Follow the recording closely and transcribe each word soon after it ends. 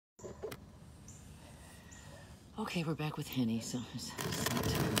Okay, we're back with Henny, so it's not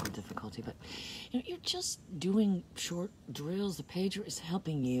technical difficulty, but you're just doing short drills. The pager is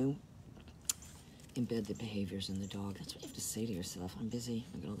helping you embed the behaviors in the dog. That's what you have to say to yourself. I'm busy,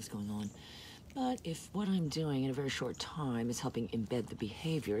 I've got all this going on. But if what I'm doing in a very short time is helping embed the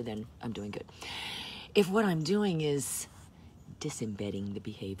behavior, then I'm doing good. If what I'm doing is disembedding the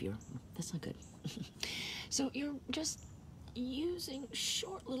behavior, that's not good. So you're just using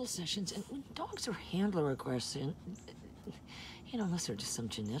short little sessions, and when dogs are handler aggressive, unless they're just some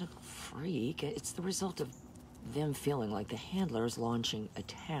genetic freak, it's the result of them feeling like the handler is launching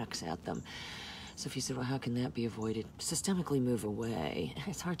attacks at them. So if you said, well, how can that be avoided? Systemically move away.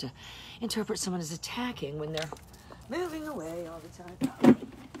 It's hard to interpret someone as attacking when they're moving away all the time.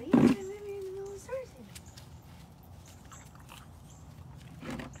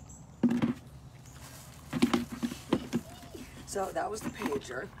 So that was the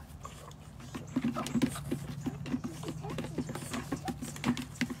pager.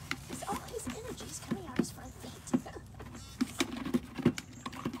 All his energy is coming out his front feet.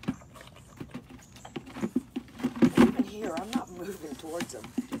 Even here, I'm not moving towards him.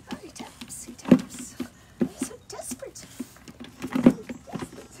 Oh, he taps, he taps. He's so desperate. He's so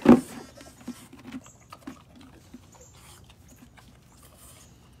desperate.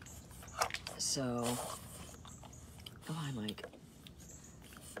 So, oh, hi, Mike.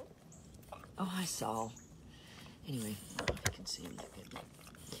 Oh, hi, Saul. Anyway, I can see him that good.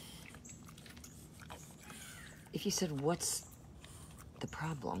 If you said, what's the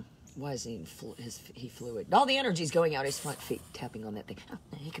problem? Why is he fluid? All the energy's going out his front feet, tapping on that thing. Oh,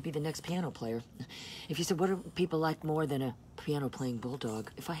 he could be the next piano player. If you said, what do people like more than a piano-playing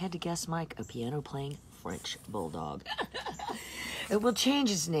bulldog? If I had to guess, Mike, a piano-playing French bulldog. It will change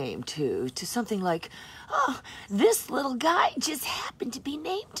his name, too, to something like, oh, this little guy just happened to be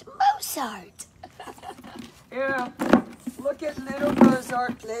named Mozart. Yeah, look at little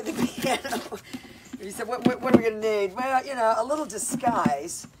Mozart play the piano. He said, what are we going to need? Well, a little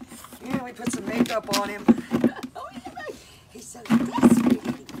disguise. Yeah, we put some makeup on him. Oh, he's so desperate.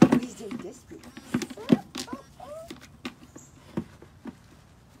 Oh, he's so desperate.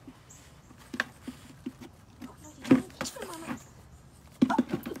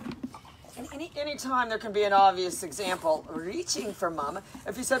 Anytime there can be an obvious example, reaching for mama.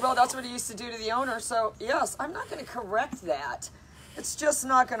 If you said, well, that's what he used to do to the owner, so yes, I'm not going to correct that. It's just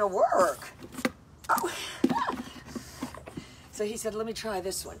not going to work. Oh. So he said, let me try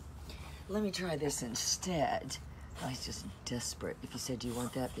this one. Let me try this instead. Oh, he's just desperate. If you said, do you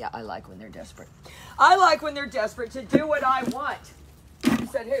want that? Yeah, I like when they're desperate. I like when they're desperate to do what I want. You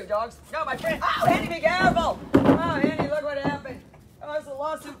said who, dogs? No, my friend. Oh, Henny, be careful. Oh, Henny, look what happened. Oh, it's a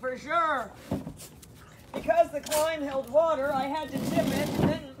lawsuit for sure. Because the climb held water, I had to tip it,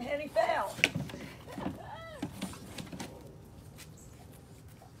 and Henny fell.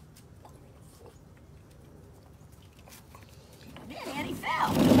 Man, Henny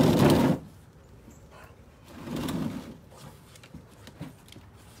fell.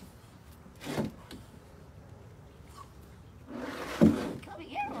 Come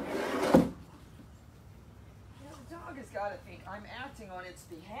here. The dog has got to think I'm acting on its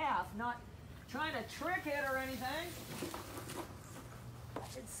behalf, not trying to trick it or anything.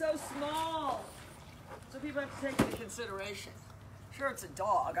 It's so small. So people have to take into consideration. Sure, it's a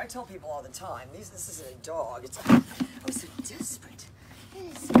dog. I tell people all the time, this isn't a dog. It's oh, so desperate.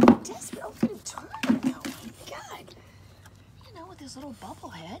 It is so desperate. Oh, look at him turn now. Oh, my God. With his little bubble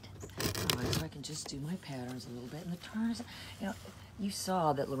head. All right, so I can just do my patterns a little bit. And the turns, you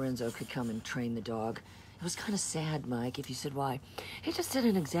saw that Lorenzo could come and train the dog. It was kind of sad, Mike, if you said why. He just did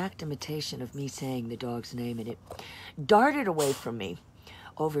an exact imitation of me saying the dog's name, and it darted away from me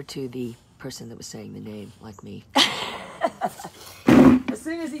over to the person that was saying the name, like me. As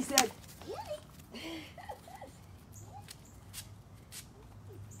soon as he said, Henny.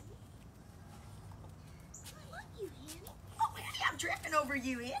 I love you, Henny. Oh, Henny, I'm tripping over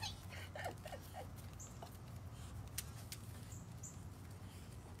you, Henny.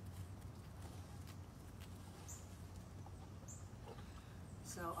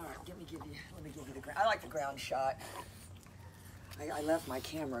 So, all right, let me give you the ground. I like the ground shot. I left my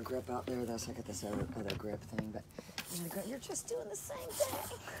camera grip out there, thus I got this other grip thing, but you're just doing the same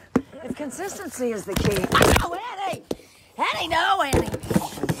thing. If consistency is the key. Oh, Henny! Henny, no, Henny!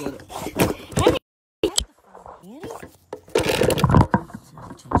 Henny! Henny?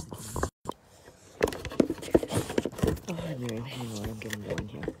 Oh, hang on, I'm getting going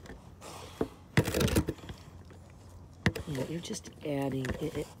here. You're just adding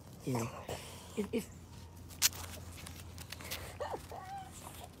it, if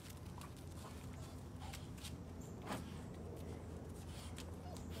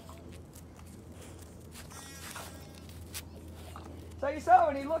Well, you saw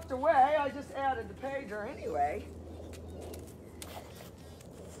when he looked away, I just added the pager anyway.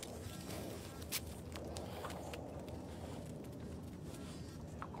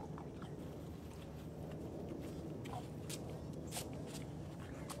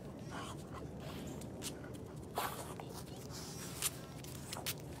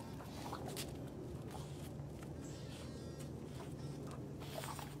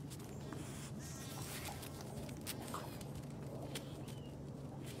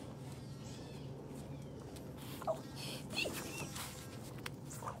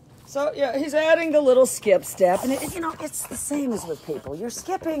 So, yeah, he's adding the little skip step. And, you know, it's the same as with people. You're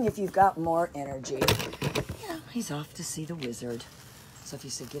skipping if you've got more energy. You know, he's off to see the wizard. So if you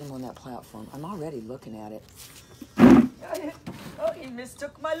said get him on that platform, I'm already looking at it. Oh, he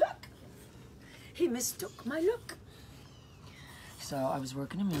mistook my look. He mistook my look. So I was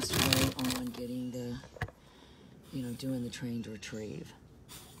working him yesterday on getting the, you know, doing the trained retrieve.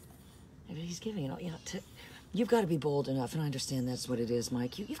 And he's giving it, you know, you've got to be bold enough, and I understand that's what it is,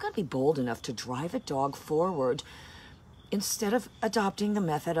 Mike. You've got to be bold enough to drive a dog forward instead of adopting the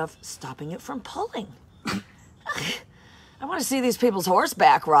method of stopping it from pulling. I want to see these people's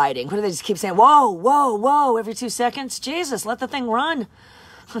horseback riding. What do they just keep saying? Whoa, whoa, whoa, every 2 seconds? Jesus, let the thing run.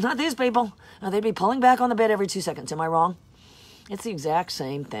 Not these people. No, they'd be pulling back on the bed every 2 seconds. Am I wrong? It's the exact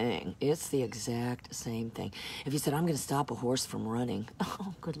same thing. It's the exact same thing. If you said, I'm going to stop a horse from running,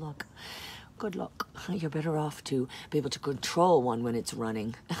 oh, good luck. Good luck. You're better off to be able to control one when it's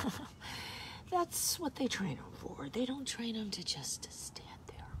running. That's what they train them for. They don't train them to just stand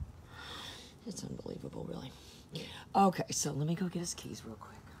there. It's unbelievable, really. Okay, so let me go get his keys real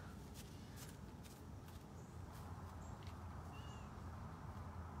quick.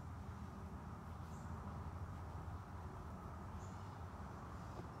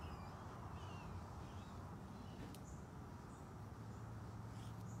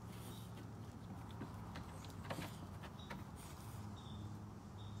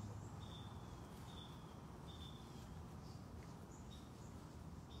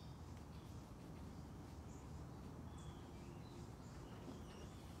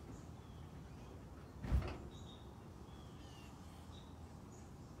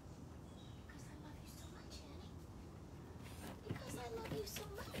 So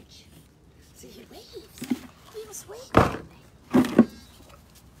much. See, he waves. He was waving at me.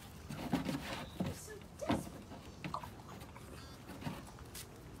 He's so desperate.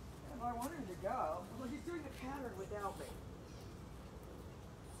 If I want him to go, well, he's doing the pattern without me.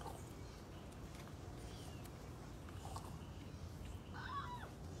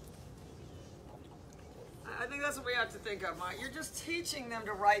 I think that's what we have to think of, Mike. You're just teaching them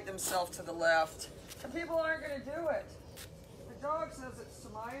to right themselves to the left. And people aren't going to do it. The dog says it's to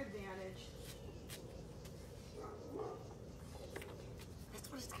my advantage.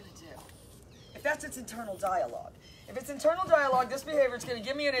 That's what it's going to do. If that's its internal dialogue. If it's internal dialogue, this behavior is going to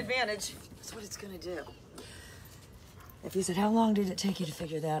give me an advantage. That's what it's going to do. If you said, how long did it take you to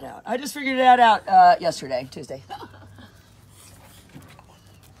figure that out? I just figured that out yesterday, Tuesday.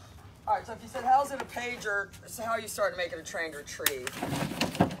 All right, so if you said, how's it a pager? This is how you start making a trained retrieve.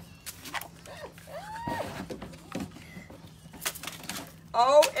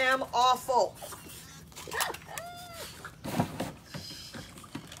 Oh, am awful. If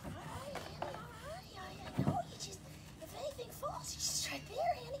anything falls, it's just right there,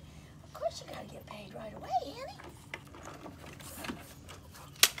 Annie. Of course you gotta get paid right away, Annie.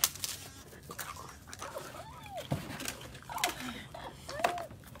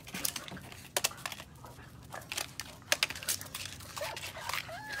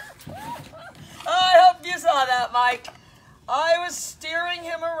 I hope you saw that, Mike. I was steering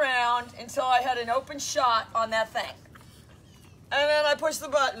him around until I had an open shot on that thing. And then I pushed the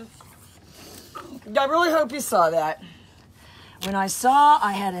button. I really hope you saw that. When I saw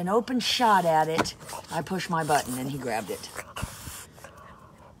I had an open shot at it, I pushed my button and he grabbed it.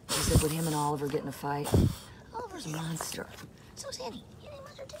 He said, would him and Oliver get in a fight? Oliver's a monster. So's Annie. Annie's a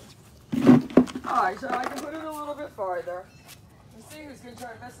monster too. All right, so I can put it a little bit farther. Let's see who's going to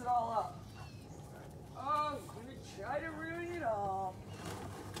try to mess it all up. Oh, he's going to try to ruin it all.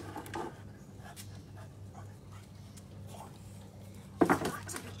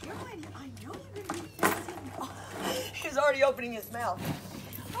 I know you're going to be fixing. Oh, he's already opening his mouth.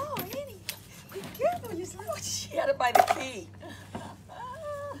 Oh, Annie, be careful. She had it by the key.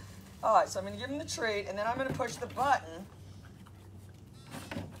 All right, so I'm going to give him the treat, and then I'm going to push the button.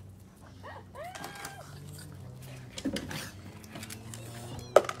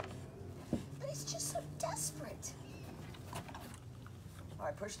 But he's just so desperate. All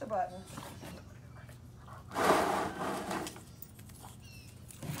right, push the button.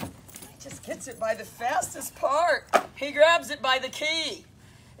 gets it by the fastest part. He grabs it by the key.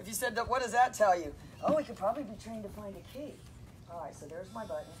 If you said that, what does that tell you? Oh, he could probably be trained to find a key. All right, so there's my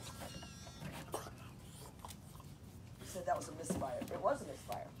button. You said that was a misfire. It was a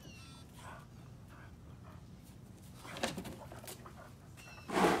misfire.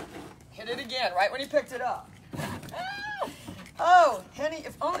 Hit it again, right when he picked it up. Oh, Henny,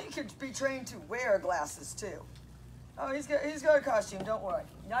 if only you could be trained to wear glasses too. Oh, he's got a costume, don't worry.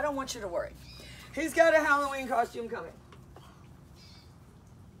 I don't want you to worry. He's got a Halloween costume coming.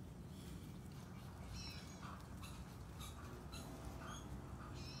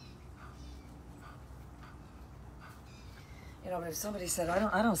 You know, but if somebody said,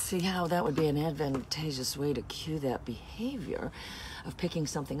 I don't see how that would be an advantageous way to cue that behavior of picking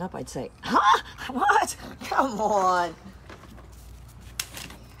something up, I'd say, huh? What? Come on.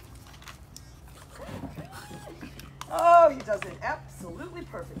 Oh, he does it absolutely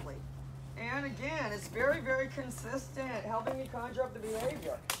perfectly. And again, it's very, very consistent, helping you conjure up the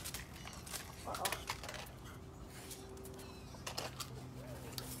behavior. Uh-oh.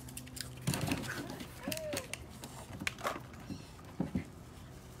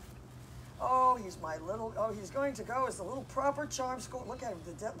 Oh, he's my little, oh, he's going to go as the little proper charm school. Look at him,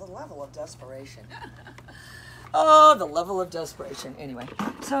 the level of desperation. Oh, the level of desperation. Anyway,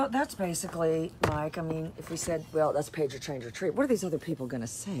 So that's basically, Mike, I mean, if we said, well, that's pager trained retrieve, what are these other people going to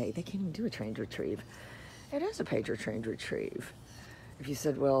say? They can't even do a trained retrieve. It is a pager trained retrieve. If you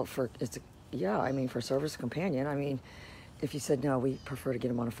said, well, for service companion, I mean, if you said, no, we prefer to get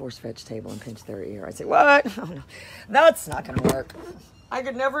them on a force fetch table and pinch their ear, I'd say, what? Oh, no, that's not going to work. I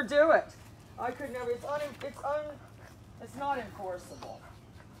could never do it. I could never, it's not enforceable.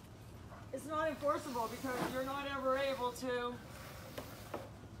 It's not enforceable because you're not ever able to.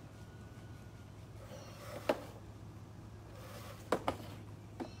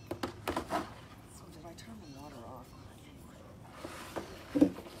 So did I turn the water off?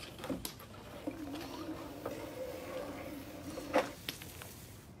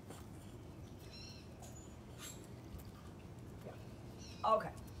 Yeah. Okay.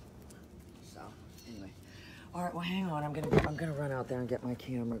 So anyway. All right, well, hang on. I'm gonna run out there and get my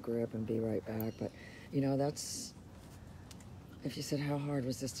camera grip and be right back. But, you know, that's, if you said how hard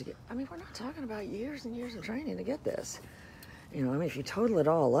was this to get, I mean, we're not talking about years and years of training to get this. You know, I mean, if you total it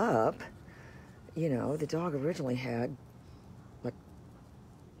all up, you know, the dog originally had, like,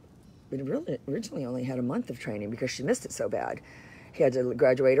 it really originally only had a month of training because she missed it so bad. He had to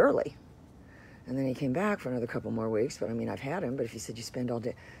graduate early. And then he came back for another couple more weeks. But, I mean, I've had him. But if you said you spend all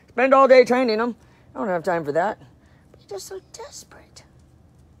day training him, I don't have time for that. But you're just so desperate.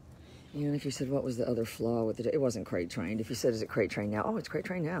 You know, if you said, what was the other flaw with it? It wasn't crate trained. If you said, is it crate trained now? Oh, it's crate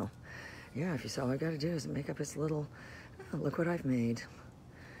trained now. Yeah, if you said, all I got to do is make up this little, oh, look what I've made.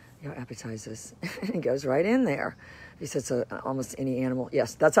 You know, appetizers. And it goes right in there. If you said, so almost any animal.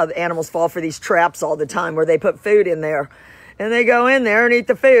 Yes, that's how the animals fall for these traps all the time where they put food in there. And they go in there and eat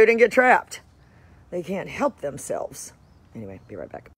the food and get trapped. They can't help themselves. Anyway, be right back.